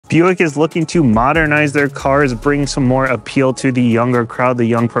Buick is looking to modernize their cars, bring some more appeal to the younger crowd, the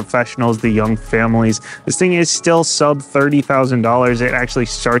young professionals, the young families. This thing is still sub $30,000. It actually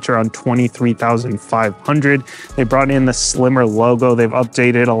starts around $23,500. They brought in the slimmer logo. They've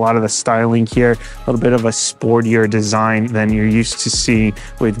updated a lot of the styling here, a little bit of a sportier design than you're used to see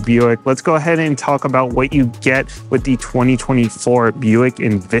with Buick. Let's go ahead and talk about what you get with the 2024 Buick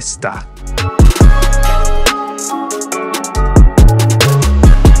Envista.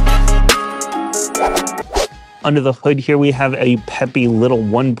 Under the hood here, we have a peppy little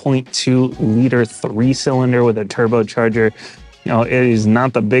 1.2 liter 3-cylinder with a turbocharger. You know, it is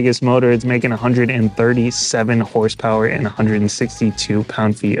not the biggest motor. It's making 137 horsepower and 162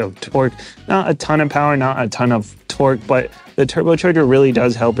 pound-feet of torque. Not a ton of power, not a ton of torque, but the turbocharger really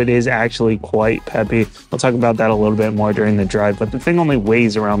does help. It is actually quite peppy. We'll talk about that a little bit more during the drive, but the thing only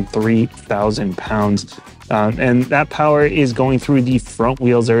weighs around 3,000 pounds. And that power is going through the front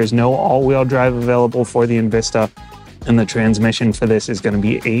wheels. There is no all-wheel drive available for the Envista. And the transmission for this is going to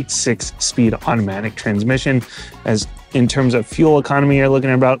be 6-speed automatic transmission. As in terms of fuel economy, you're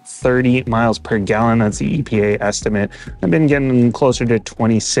looking at about 30 miles per gallon. That's the EPA estimate. I've been getting closer to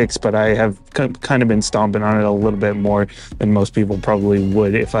 26, but I have kind of been stomping on it a little bit more than most people probably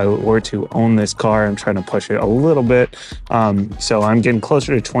would if I were to own this car. I'm trying to push it a little bit. So I'm getting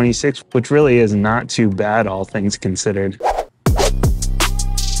closer to 26, which really is not too bad, all things considered.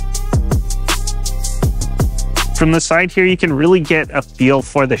 From the side here, you can really get a feel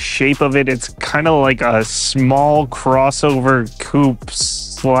for the shape of it. It's kind of like a small crossover coupe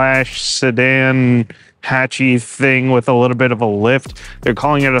slash sedan hatchy thing with a little bit of a lift. They're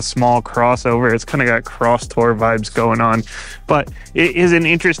calling it a small crossover. It's kind of got cross tour vibes going on, but it is an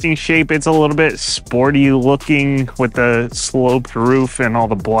interesting shape. It's a little bit sporty looking with the sloped roof and all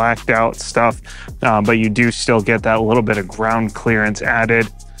the blacked out stuff, but you do still get that little bit of ground clearance added.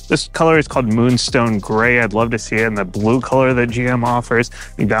 This color is called Moonstone Gray. I'd love to see it in the blue color that GM offers. I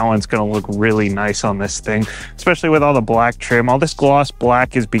think that one's going to look really nice on this thing, especially with all the black trim. All this gloss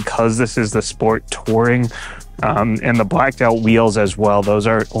black is because this is the Sport Touring. And the blacked out wheels as well. Those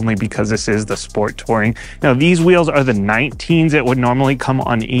are only because this is the Sport Touring. Now, these wheels are the 19s. It would normally come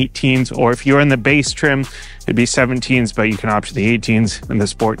on 18s, or if you're in the base trim, it'd be 17s, but you can option the 18s. In the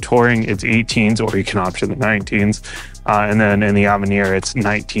Sport Touring, it's 18s, or you can option the 19s. And then in the Avenir, it's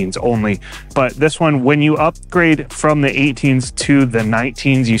 19s only. But this one, when you upgrade from the 18s to the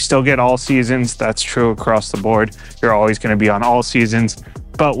 19s, you still get all seasons. That's true across the board. You're always going to be on all seasons.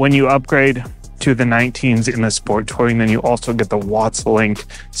 But when you upgrade to the 19s in the Sport Touring, then you also get the Watts Link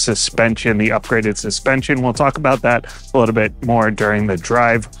suspension, the upgraded suspension. We'll talk about that a little bit more during the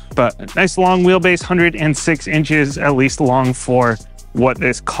drive. But nice long wheelbase, 106 inches, at least long for what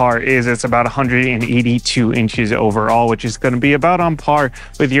this car is. It's about 182 inches overall, which is going to be about on par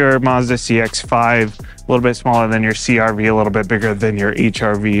with your Mazda CX-5, a little bit smaller than your CR-V, a little bit bigger than your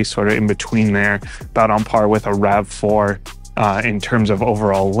HR-V, sort of in between there, about on par with a RAV4 in terms of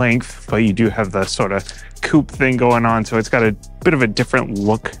overall length, but you do have the sort of coupe thing going on, so it's got a bit of a different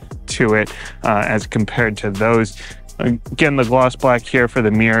look to it as compared to those. Again, the gloss black here for the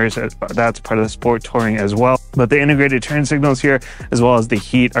mirrors, that's part of the Sport Touring as well. But the integrated turn signals here, as well as the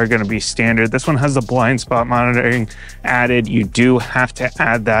heat, are going to be standard. This one has the blind spot monitoring added. You do have to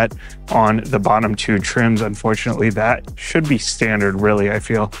add that on the bottom two trims. Unfortunately, that should be standard, really, I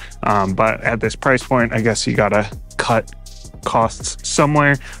feel. But at this price point, I guess you got to cut costs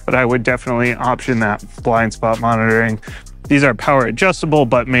somewhere, but I would definitely option that blind spot monitoring. These are power adjustable,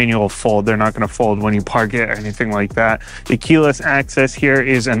 but manual fold. They're not going to fold when you park it or anything like that. The keyless access here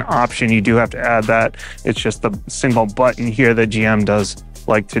is an option. You do have to add that. It's just the single button here that GM does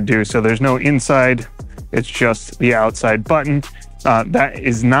like to do. So there's no inside, it's just the outside button. That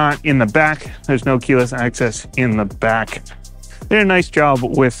is not in the back. There's no keyless access in the back. They did a nice job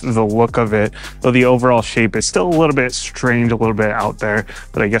with the look of it, though the overall shape is still a little bit strange, a little bit out there.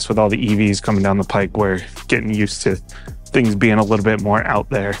 But I guess with all the EVs coming down the pike, we're getting used to things being a little bit more out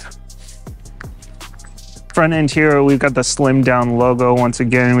there. Front end here, we've got the slimmed down logo. Once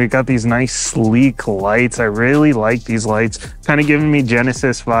again, we've got these nice sleek lights. I really like these lights, kind of giving me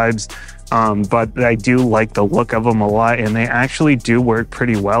Genesis vibes. But I do like the look of them a lot, and they actually do work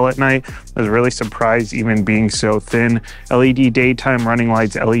pretty well at night. I was really surprised even being so thin. LED daytime running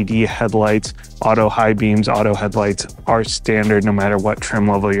lights, LED headlights, auto high beams, auto headlights are standard no matter what trim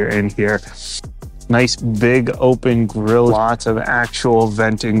level you're in here. Nice big open grille, lots of actual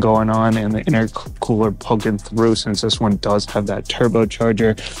venting going on, and the intercooler poking through since this one does have that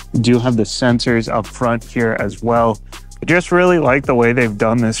turbocharger. You do have the sensors up front here as well. I just really like the way they've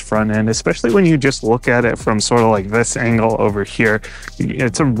done this front end, especially when you just look at it from sort of like this angle over here.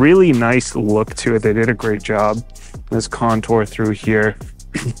 It's a really nice look to it. They did a great job. This contour through here.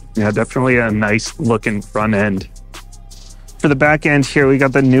 Yeah, definitely a nice looking front end. For the back end here, we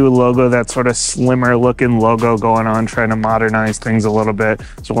got the new logo, that sort of slimmer looking logo going on, trying to modernize things a little bit,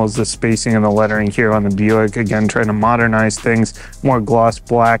 as well as the spacing and the lettering here on the Buick. Again, trying to modernize things, more gloss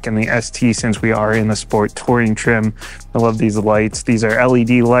black in the ST since we are in the sport touring trim. I love these lights. These are LED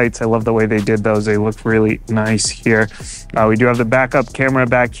lights. I love the way they did those. They look really nice here. We do have the backup camera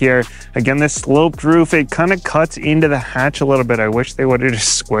back here. Again, this sloped roof, it kind of cuts into the hatch a little bit. I wish they would have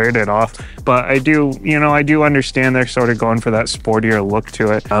just squared it off, but I do understand they're sort of going for that sportier look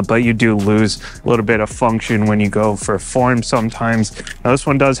to it, but you do lose a little bit of function when you go for form sometimes. Now, this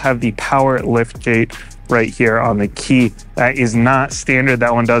one does have the power lift gate right here on the key. That is not standard.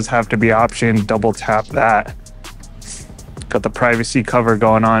 That one does have to be optioned. Double tap that. Got the privacy cover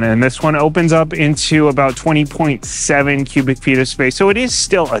going on, and this one opens up into about 20.7 cubic feet of space, so it is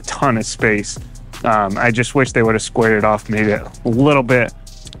still a ton of space. I just wish they would have squared it off, made it a little bit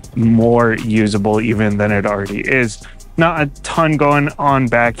more usable even than it already is. Not a ton going on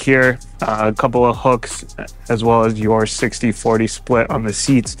back here. A couple of hooks, as well as your 60-40 split on the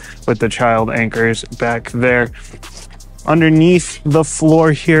seats with the child anchors back there. Underneath the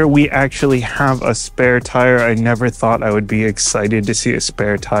floor here, we actually have a spare tire. I never thought I would be excited to see a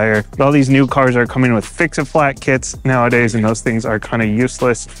spare tire. But all these new cars are coming with fix-a-flat kits nowadays, and those things are kind of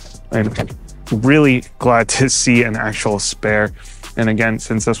useless. I'm really glad to see an actual spare. And again,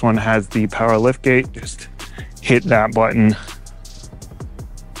 since this one has the power lift gate, just hit that button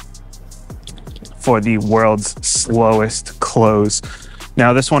for the world's slowest close.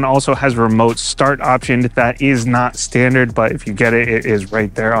 Now, this one also has remote start option. That is not standard, but if you get it, it is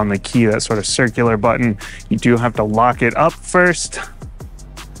right there on the key, that sort of circular button. You do have to lock it up first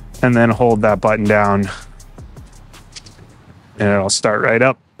and then hold that button down and it'll start right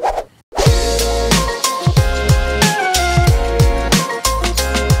up.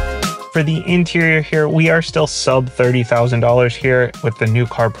 For the interior here, we are still sub $30,000 here, with the new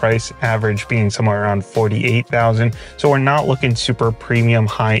car price average being somewhere around $48,000. So we're not looking super premium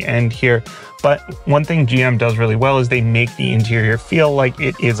high end here. But one thing GM does really well is they make the interior feel like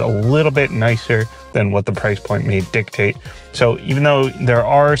it is a little bit nicer than what the price point may dictate. So even though there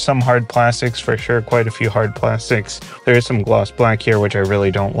are some hard plastics, for sure, quite a few hard plastics, there is some gloss black here, which I really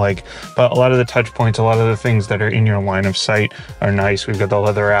don't like. But a lot of the touch points, a lot of the things that are in your line of sight are nice. We've got the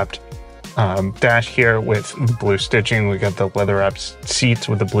leather wrapped dash here with blue stitching. We got the leather wrapped seats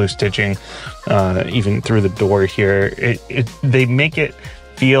with the blue stitching, even through the door here. They make it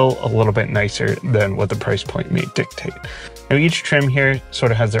feel a little bit nicer than what the price point may dictate. Now, each trim here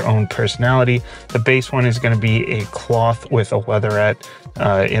sort of has their own personality. The base one is going to be a cloth with a leatherette.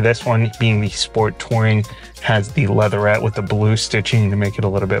 And this one, being the Sport Touring, has the leatherette with the blue stitching to make it a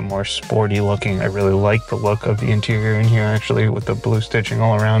little bit more sporty looking. I really like the look of the interior in here, actually, with the blue stitching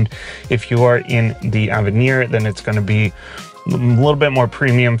all around. If you are in the Avenir, then it's going to be a little bit more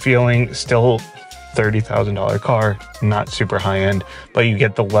premium feeling, still $30,000 car, not super high end, but you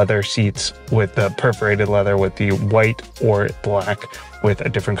get the leather seats with the perforated leather with the white or black with a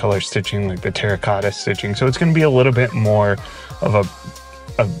different color stitching, like the terracotta stitching. So it's going to be a little bit more of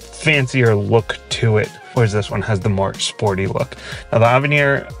a fancier look to it, whereas this one has the more sporty look. Now, the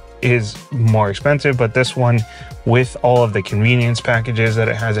Avenir is more expensive, but this one, with all of the convenience packages that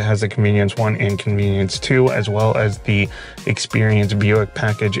it has the Convenience 1 and Convenience 2, as well as the Experience Buick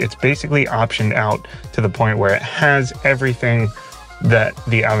package. It's basically optioned out to the point where it has everything that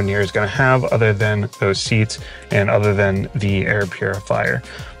the Avenir is going to have, other than those seats and other than the air purifier.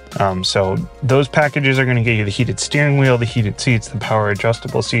 So those packages are going to get you the heated steering wheel, the heated seats, the power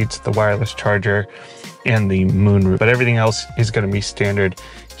adjustable seats, the wireless charger, and the moonroof. But everything else is going to be standard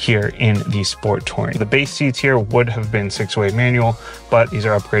here in the Sport Touring. The base seats here would have been 6-way manual, but these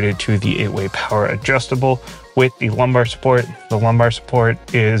are upgraded to the 8-way power adjustable with the lumbar support. The lumbar support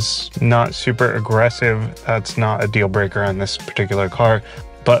is not super aggressive. That's not a deal breaker on this particular car,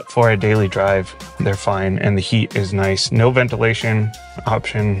 but for a daily drive, they're fine, and the heat is nice. No ventilation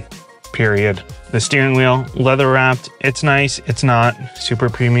option, period. The steering wheel, leather wrapped, it's nice. It's not super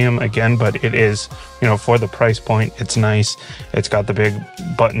premium again, but it is, you know, for the price point, it's nice. It's got the big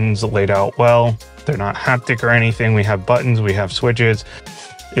buttons laid out well. They're not haptic or anything. We have buttons, we have switches.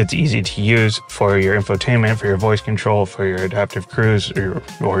 It's easy to use for your infotainment, for your voice control, for your adaptive cruise,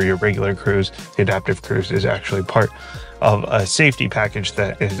 or your regular cruise. The adaptive cruise is actually part of a safety package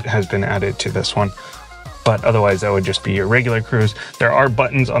that has been added to this one. but otherwise that would just be your regular cruise. There are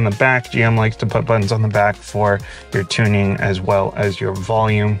buttons on the back. GM likes to put buttons on the back for your tuning as well as your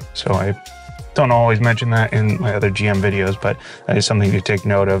volume. So I don't always mention that in my other GM videos, but that is something to take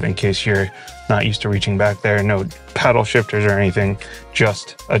note of in case you're not used to reaching back there. No paddle shifters or anything,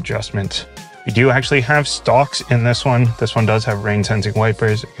 just adjustments. We do actually have stalks in this one. This one does have rain sensing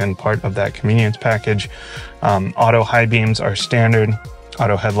wipers, again, part of that convenience package. Auto high beams are standard.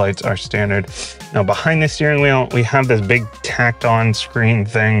 Auto headlights are standard. Now behind the steering wheel, we have this big tacked on screen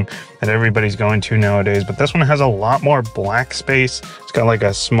thing that everybody's going to nowadays, but this one has a lot more black space. It's got like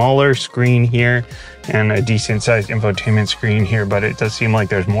a smaller screen here and a decent sized infotainment screen here, but it does seem like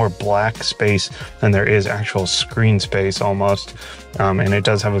there's more black space than there is actual screen space almost. And it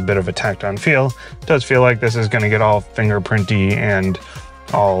does have a bit of a tacked on feel. It does feel like this is going to get all fingerprinty and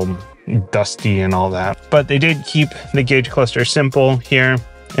all dusty and all that, but they did keep the gauge cluster simple here.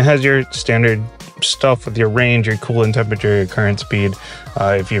 It has your standard stuff with your range, your coolant temperature, your current speed.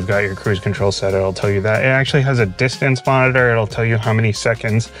 If you've got your cruise control set, it'll tell you that. It actually has a distance monitor. It'll tell you how many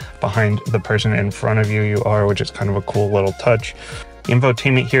seconds behind the person in front of you are, which is kind of a cool little touch. The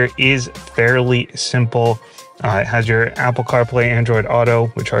infotainment here is fairly simple. It has your Apple CarPlay, Android Auto,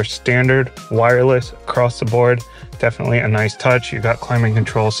 which are standard wireless across the board. Definitely a nice touch. You've got climate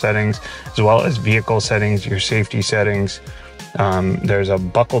control settings as well as vehicle settings, your safety settings. There's a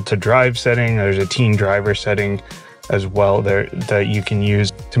buckle to drive setting. There's a teen driver setting as well there that you can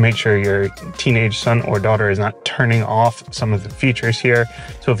use to make sure your teenage son or daughter is not turning off some of the features here.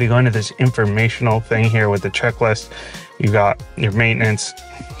 So if you go into this informational thing here with the checklist, you've got your maintenance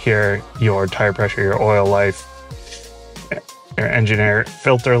here, your tire pressure, your oil life, your engine air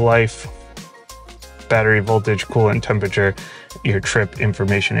filter life, battery voltage, coolant temperature, your trip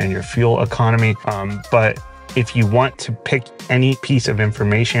information, and your fuel economy. But if you want to pick any piece of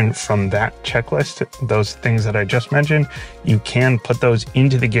information from that checklist, those things that I just mentioned, you can put those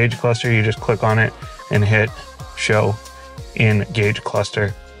into the gauge cluster. You just click on it and hit show in gauge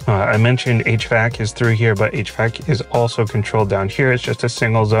cluster. I mentioned HVAC is through here, but HVAC is also controlled down here. It's just a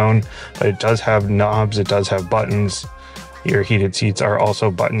single zone, but it does have knobs. It does have buttons. Your heated seats are also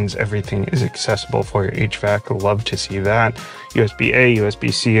buttons. Everything is accessible for your HVAC. Love to see that. USB-A,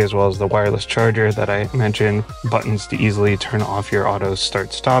 USB-C, as well as the wireless charger that I mentioned. Buttons to easily turn off your auto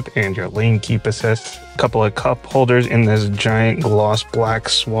start stop and your lane keep assist. A couple of cup holders in this giant gloss black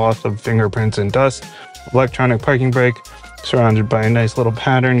swath of fingerprints and dust. Electronic parking brake surrounded by a nice little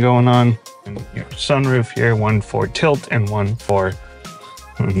pattern going on. And your sunroof here, one for tilt and one for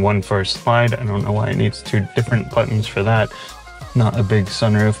slide. I don't know why it needs two different buttons for that. Not a big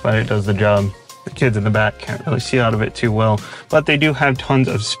sunroof, but it does the job. The kids in the back can't really see out of it too well, but they do have tons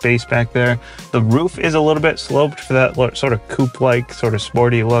of space back there. The roof is a little bit sloped for that sort of coupe-like, sort of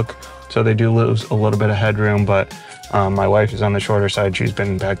sporty look, so they do lose a little bit of headroom, but my wife is on the shorter side. She's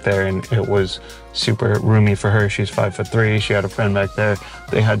been back there and it was super roomy for her. She's 5'3". She had a friend back there.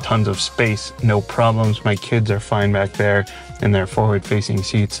 They had tons of space, no problems. My kids are fine back there in their forward-facing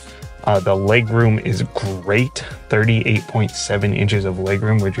seats. The legroom is great, 38.7 inches of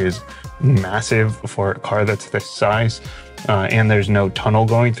legroom, which is massive for a car that's this size. And there's no tunnel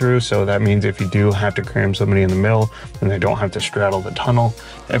going through, so that means if you do have to cram somebody in the middle, then they don't have to straddle the tunnel.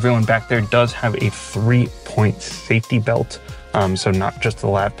 Everyone back there does have a 3-point safety belt, so not just the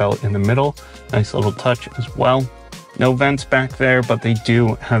lap belt in the middle. Nice little touch as well. No vents back there, but they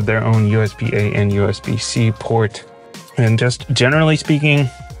do have their own USB-A and USB-C port. And just generally speaking,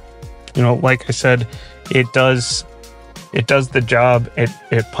 you know, like I said, it does the job.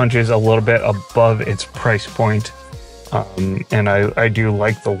 It punches a little bit above its price point. And I do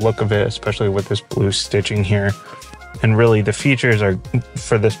like the look of it, especially with this blue stitching here. And really the features are,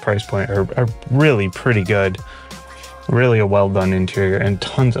 for this price point, are really pretty good. Really a well done interior and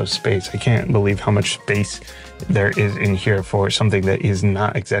tons of space. I can't believe how much space there is in here for something that is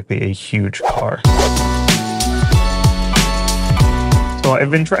not exactly a huge car. So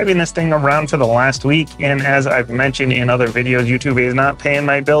I've been driving this thing around for the last week, and as I've mentioned in other videos, YouTube is not paying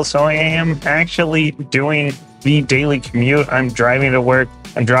my bills, so I am actually doing the daily commute. I'm driving to work,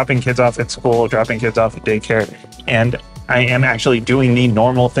 I'm dropping kids off at school, dropping kids off at daycare, and I am actually doing the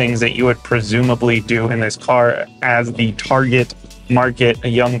normal things that you would presumably do in this car as the target market, a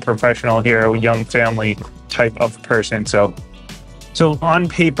young professional here, a young family type of person. So on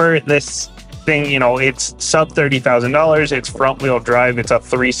paper, this thing, you know, it's sub $30,000. It's front wheel drive. It's a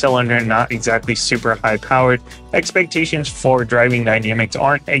 3-cylinder, not exactly super high powered. Expectations for driving dynamics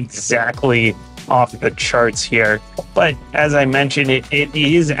aren't exactly off the charts here, but as I mentioned, it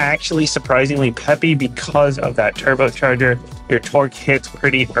is actually surprisingly peppy because of that turbocharger. your torque hits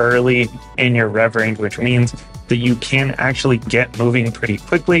pretty early in your rev range, which means that you can actually get moving pretty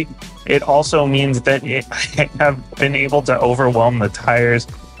quickly. It also means that I have been able to overwhelm the tires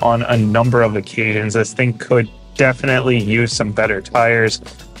on a number of occasions. This thing could definitely use some better tires.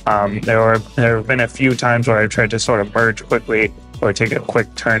 There have been a few times where I've tried to sort of merge quickly or take a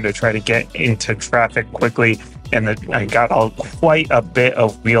quick turn to try to get into traffic quickly, and I got quite a bit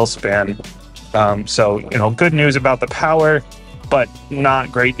of wheel spin. So, good news about the power, but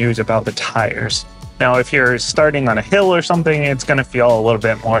not great news about the tires. Now, if you're starting on a hill or something, it's going to feel a little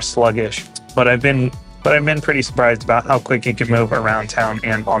bit more sluggish, but I've been pretty surprised about how quick it can move around town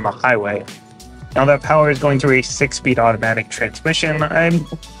and on the highway. Now, that power is going through a 6-speed automatic transmission. I'm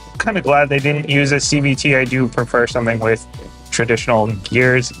kind of glad they didn't use a CVT. I do prefer something with traditional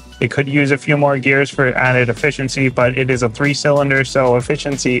gears. It could use a few more gears for added efficiency, but it is a 3-cylinder, so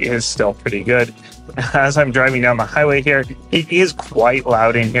efficiency is still pretty good. As I'm driving down the highway here, it is quite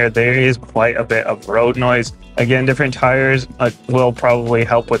loud in here. There is quite a bit of road noise. Again, different tires will probably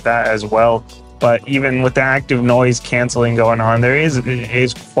help with that as well. But even with the active noise canceling going on, there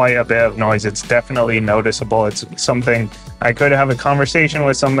is quite a bit of noise. It's definitely noticeable. It's something I could have a conversation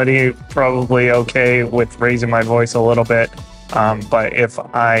with somebody, probably okay with raising my voice a little bit. But if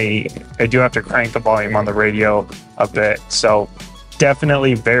I do have to crank the volume on the radio a bit. So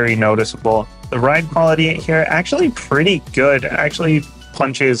definitely very noticeable. The ride quality here actually pretty good. Actually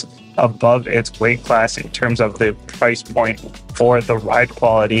punches above its weight class in terms of the price point for the ride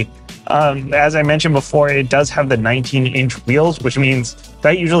quality. As I mentioned before, it does have the 19-inch wheels, which means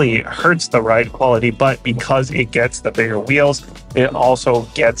that usually hurts the ride quality, but because it gets the bigger wheels, it also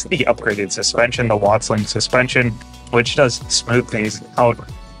gets the upgraded suspension, the Watts-Link suspension, which does smooth things out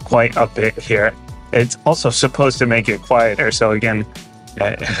quite a bit here. It's also supposed to make it quieter, so again,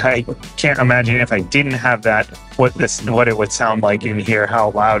 I can't imagine if I didn't have that, what it would sound like in here,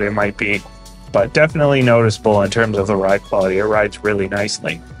 how loud it might be, but definitely noticeable in terms of the ride quality. It rides really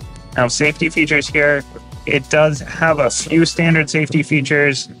nicely. Now, safety features here, it does have a few standard safety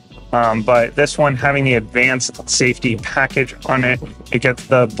features, but this one having the advanced safety package on it, it gets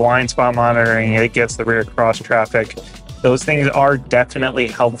the blind spot monitoring, it gets the rear cross traffic. Those things are definitely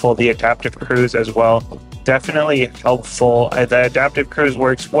helpful. The adaptive cruise as well, definitely helpful. The adaptive cruise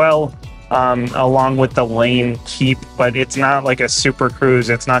works well along with the lane keep, but it's not like a super cruise.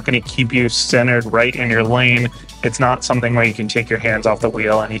 It's not going to keep you centered right in your lane. It's not something where you can take your hands off the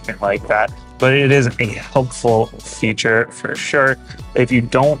wheel, anything like that, but it is a helpful feature for sure. If you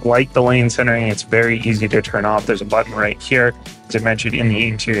don't like the lane centering, it's very easy to turn off. There's a button right here, as I mentioned, in the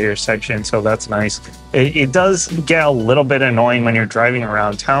interior section, so that's nice. It does get a little bit annoying when you're driving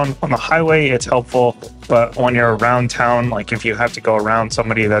around town. On the highway, it's helpful, but when you're around town, like if you have to go around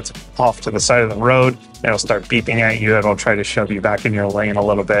somebody that's off to the side of the road, it'll start beeping at you. It'll try to shove you back in your lane a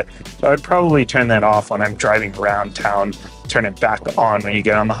little bit. So I'd probably turn that off when I'm driving around town, turn it back on when you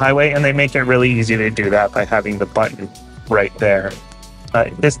get on the highway, and they make it really easy to do that by having the button right there.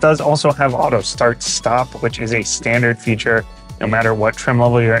 This does also have auto start stop, which is a standard feature no matter what trim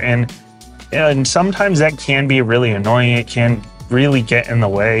level you're in. And sometimes that can be really annoying. It can really get in the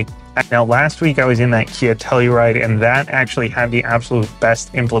way. Now, last week I was in that Kia Telluride, and that actually had the absolute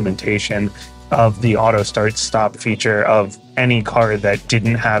best implementation of the auto start stop feature of any car that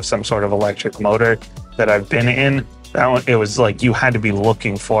didn't have some sort of electric motor that I've been in. That one, it was like you had to be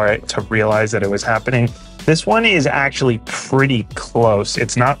looking for it to realize that it was happening. This one is actually pretty close.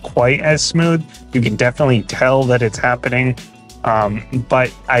 It's not quite as smooth. You can definitely tell that it's happening,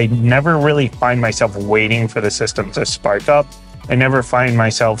 but I never really find myself waiting for the system to spark up. I never find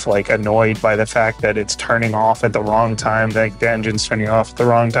myself like annoyed by the fact that it's turning off at the wrong time, like the engine's turning off at the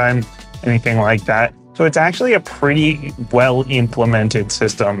wrong time, anything like that. So it's actually a pretty well implemented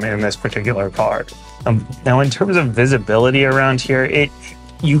system in this particular car. Now, in terms of visibility around here,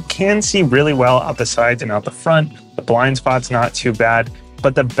 you can see really well out the sides and out the front. The blind spot's not too bad,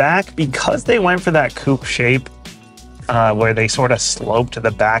 but the back, because they went for that coupe shape, where they sort of sloped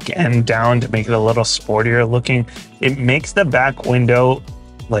the back end down to make it a little sportier looking, it makes the back window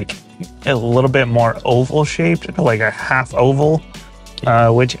like a little bit more oval shaped, like a half oval,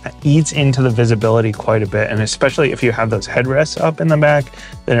 which eats into the visibility quite a bit. And especially if you have those headrests up in the back,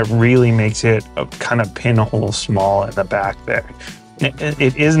 then it really makes it kind of pinhole small in the back there.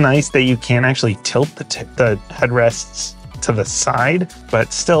 It is nice that you can actually tilt the headrests to the side,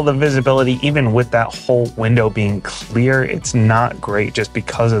 but still the visibility, even with that whole window being clear, it's not great just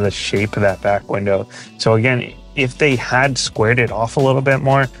because of the shape of that back window. So again, if they had squared it off a little bit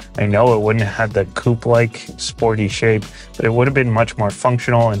more, I know it wouldn't have had the coupe-like sporty shape, but it would have been much more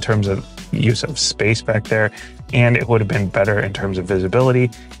functional in terms of use of space back there. and it would have been better in terms of visibility.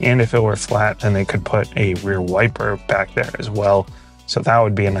 And if it were flat, then they could put a rear wiper back there as well. So that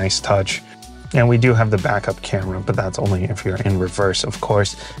would be a nice touch. And we do have the backup camera, but that's only if you're in reverse, of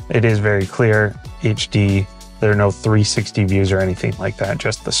course. It is very clear, HD. There are no 360 views or anything like that,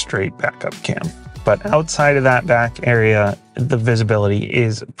 just the straight backup cam. But outside of that back area, the visibility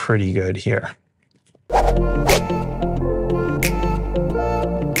is pretty good here.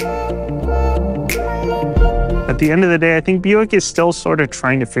 At the end of the day, I think Buick is still sort of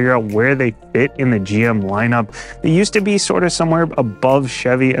trying to figure out where they fit in the GM lineup. They used to be sort of somewhere above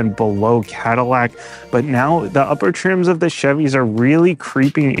Chevy and below Cadillac, but now the upper trims of the Chevys are really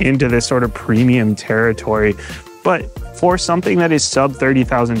creeping into this sort of premium territory. But for something that is sub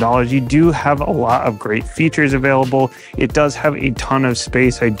 $30,000, you do have a lot of great features available. It does have a ton of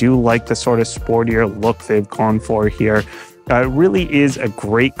space. I do like the sort of sportier look they've gone for here. It really is a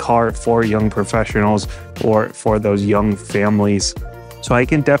great car for young professionals or for those young families. So I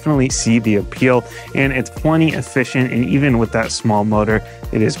can definitely see the appeal, and it's plenty efficient, and even with that small motor,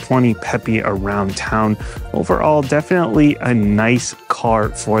 it is plenty peppy around town. Overall, definitely a nice car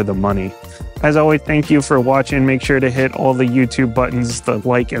for the money. As always, thank you for watching. Make sure to hit all the YouTube buttons. The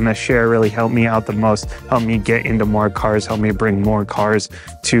like and the share really help me out the most, help me get into more cars, help me bring more cars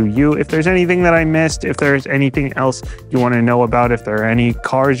to you. If there's anything that I missed, if there's anything else you want to know about, if there are any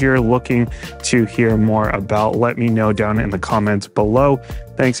cars you're looking to hear more about, let me know down in the comments below.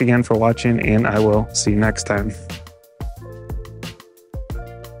 Thanks again for watching, and I will see you next time.